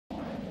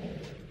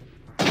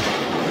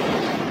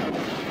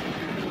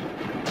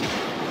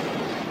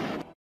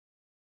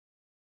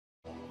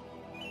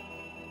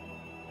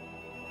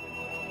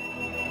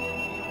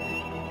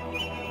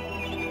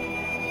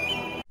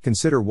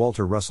Consider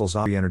Walter Russell's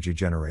free energy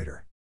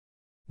generator.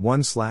 1.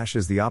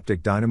 Is the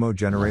Optic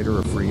Dynamo-Generator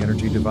a free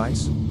energy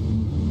device?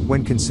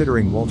 When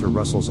considering Walter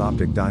Russell's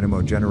Optic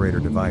Dynamo-Generator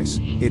device,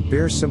 it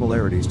bears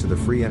similarities to the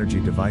free energy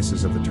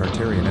devices of the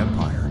Tartarian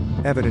Empire,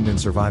 evident in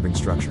surviving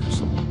structures.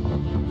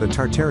 The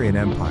Tartarian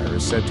Empire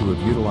is said to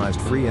have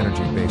utilized free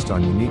energy based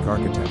on unique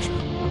architecture.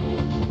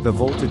 The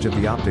voltage of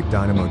the Optic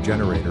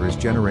Dynamo-Generator is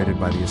generated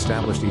by the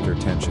established ether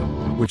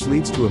tension, which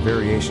leads to a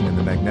variation in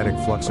the magnetic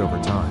flux over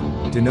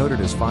time, denoted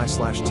as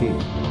phi/T,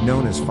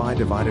 known as phi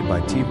divided by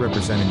T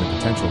representing the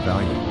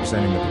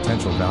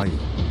potential value,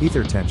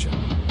 ether tension.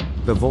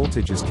 The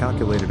voltage is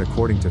calculated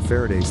according to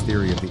Faraday's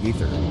theory of the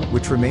ether,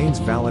 which remains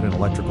valid in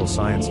electrical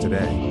science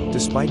today,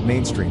 despite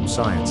mainstream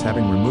science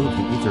having removed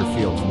the ether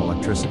field from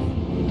electricity.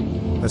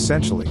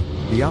 Essentially,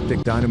 the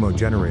optic dynamo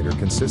generator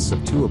consists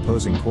of two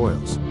opposing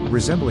coils,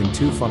 resembling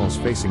two funnels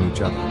facing each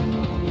other.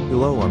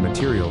 Below are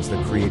materials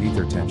that create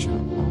ether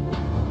tension.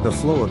 The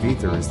flow of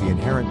ether is the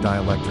inherent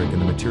dielectric in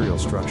the material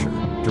structure,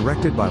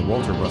 directed by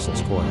Walter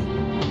Russell's coil.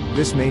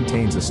 This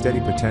maintains a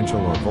steady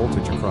potential or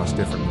voltage across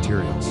different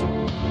materials.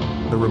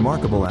 The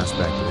remarkable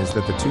aspect is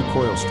that the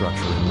two-coil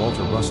structure in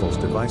Walter Russell's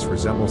device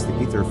resembles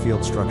the ether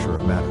field structure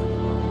of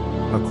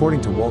matter.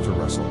 According to Walter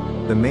Russell,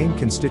 the main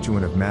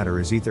constituent of matter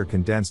is ether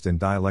condensed in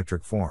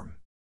dielectric form.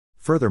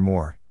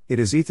 Furthermore, it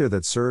is ether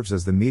that serves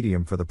as the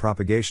medium for the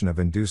propagation of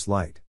induced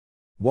light.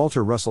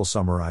 Walter Russell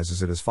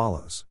summarizes it as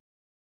follows.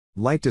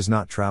 Light does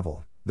not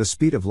travel, the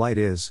speed of light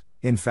is,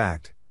 in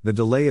fact, the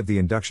delay of the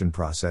induction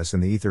process in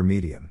the ether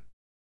medium.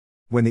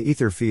 When the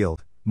ether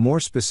field,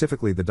 more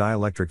specifically the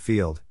dielectric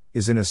field,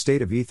 is in a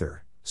state of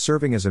ether,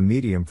 serving as a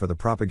medium for the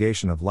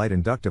propagation of light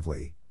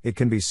inductively, it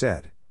can be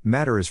said,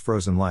 matter is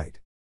frozen light.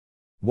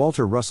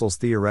 Walter Russell's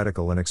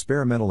theoretical and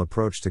experimental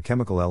approach to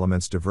chemical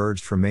elements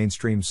diverged from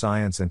mainstream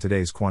science and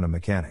today's quantum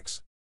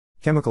mechanics.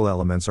 Chemical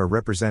elements are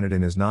represented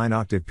in his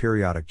 9-octave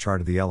periodic chart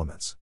of the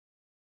elements.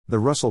 The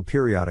Russell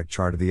periodic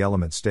chart of the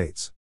element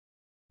states,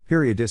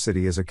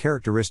 periodicity is a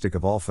characteristic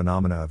of all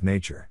phenomena of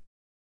nature.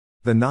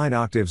 The 9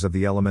 octaves of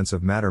the elements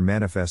of matter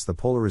manifest the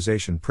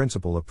polarization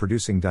principle of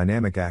producing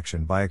dynamic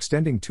action by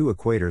extending two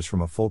equators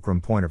from a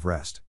fulcrum point of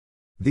rest.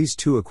 These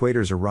two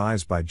equators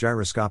arise by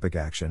gyroscopic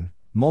action,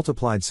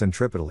 multiplied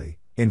centripetally,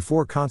 in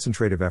 4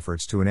 concentrative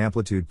efforts to an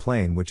amplitude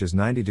plane which is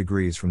 90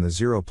 degrees from the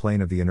zero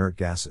plane of the inert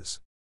gases.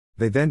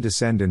 They then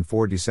descend in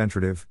 4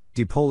 decentrative,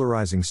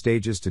 depolarizing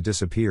stages to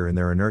disappear in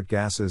their inert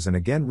gases and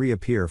again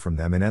reappear from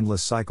them in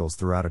endless cycles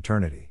throughout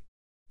eternity.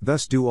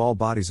 Thus do all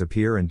bodies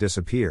appear and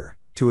disappear,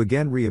 to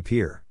again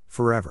reappear,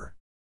 forever.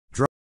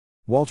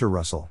 Walter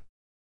Russell.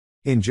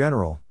 In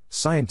general,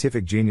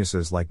 scientific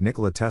geniuses like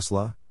Nikola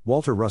Tesla,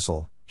 Walter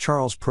Russell,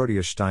 Charles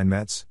Proteus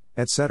Steinmetz,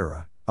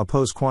 etc.,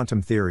 oppose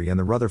quantum theory and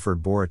the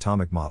Rutherford Bohr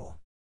atomic model.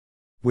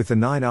 With the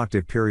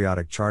 9-octave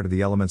periodic chart of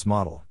the elements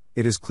model,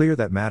 it is clear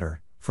that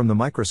matter, from the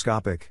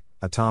microscopic,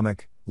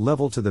 atomic,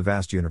 level to the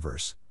vast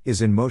universe,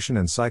 is in motion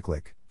and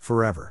cyclic,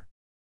 forever.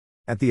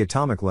 At the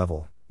atomic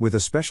level, with a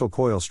special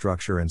coil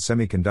structure and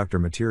semiconductor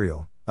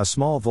material, a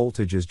small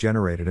voltage is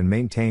generated and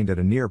maintained at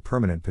a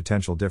near-permanent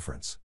potential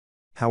difference.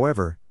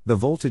 However, the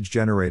voltage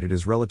generated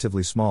is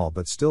relatively small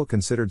but still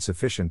considered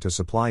sufficient to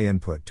supply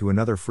input to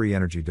another free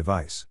energy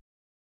device.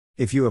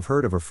 If you have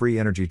heard of a free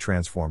energy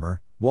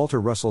transformer, Walter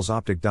Russell's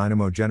optic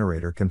dynamo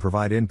generator can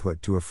provide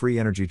input to a free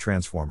energy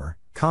transformer,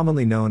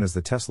 commonly known as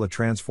the Tesla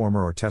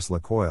transformer or Tesla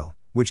coil,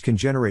 which can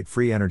generate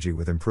free energy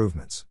with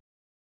improvements.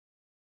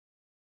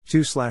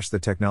 2. The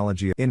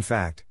technology. In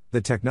fact,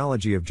 the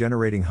technology of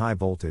generating high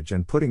voltage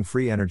and putting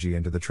free energy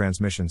into the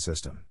transmission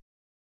system.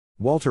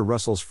 Walter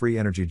Russell's free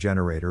energy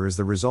generator is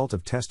the result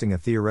of testing a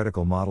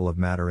theoretical model of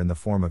matter in the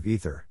form of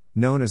ether,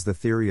 known as the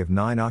theory of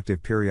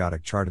 9-octave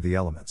periodic chart of the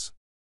elements.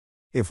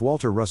 If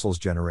Walter Russell's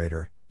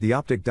generator, the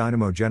optic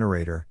dynamo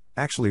generator,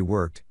 actually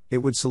worked, it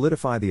would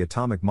solidify the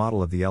atomic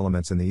model of the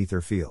elements in the ether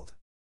field.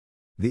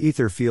 The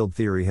ether field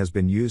theory has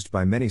been used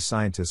by many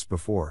scientists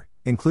before,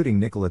 including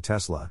Nikola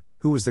Tesla,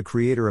 who was the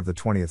creator of the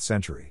 20th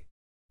century.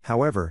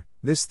 However,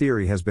 this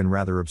theory has been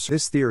rather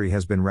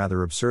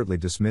absurdly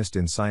dismissed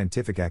in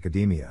scientific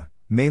academia,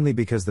 mainly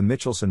because the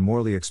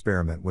Michelson-Morley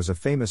experiment was a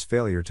famous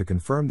failure to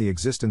confirm the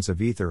existence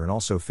of ether and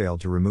also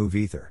failed to remove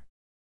ether.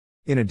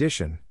 In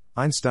addition,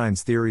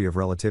 Einstein's theory of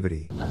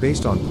relativity,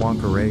 based on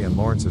Poincaré and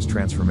Lorenz's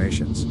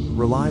transformations,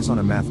 relies on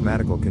a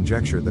mathematical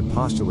conjecture that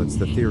postulates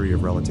the theory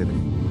of relativity.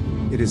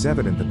 It is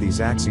evident that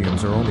these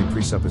axioms are only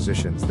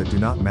presuppositions that do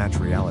not match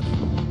reality.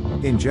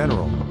 In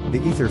general,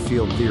 the ether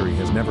field theory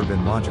has never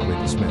been logically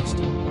dismissed.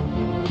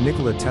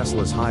 Nikola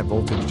Tesla's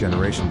high-voltage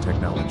generation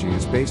technology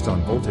is based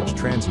on voltage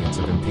transients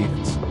of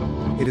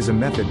impedance. It is a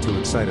method to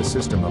excite a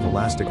system of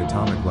elastic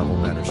atomic-level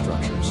matter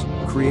structures,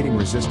 creating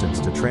resistance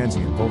to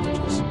transient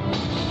voltages.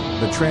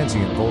 The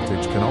transient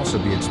voltage can also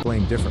be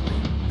explained differently,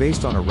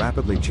 based on a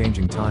rapidly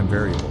changing time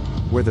variable,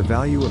 where the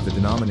value of the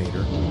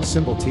denominator,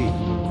 symbol t,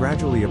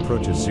 gradually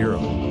approaches zero,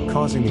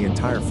 causing the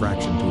entire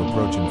fraction to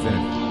approach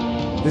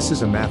infinity. This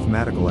is a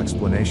mathematical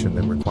explanation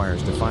that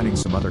requires defining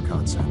some other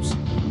concepts.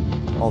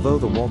 Although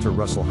the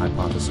Walter-Russell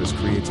hypothesis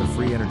creates a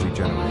free energy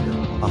generator,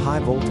 a high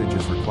voltage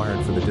is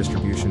required for the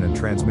distribution and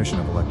transmission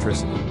of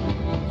electricity.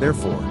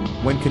 Therefore,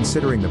 when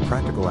considering the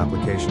practical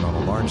application on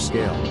a large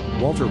scale,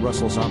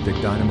 Walter-Russell's optic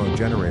dynamo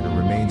generator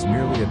remains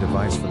merely a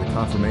device for the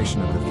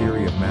confirmation of the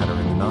theory of matter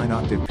in the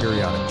 9-octave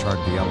periodic chart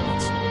of the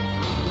elements.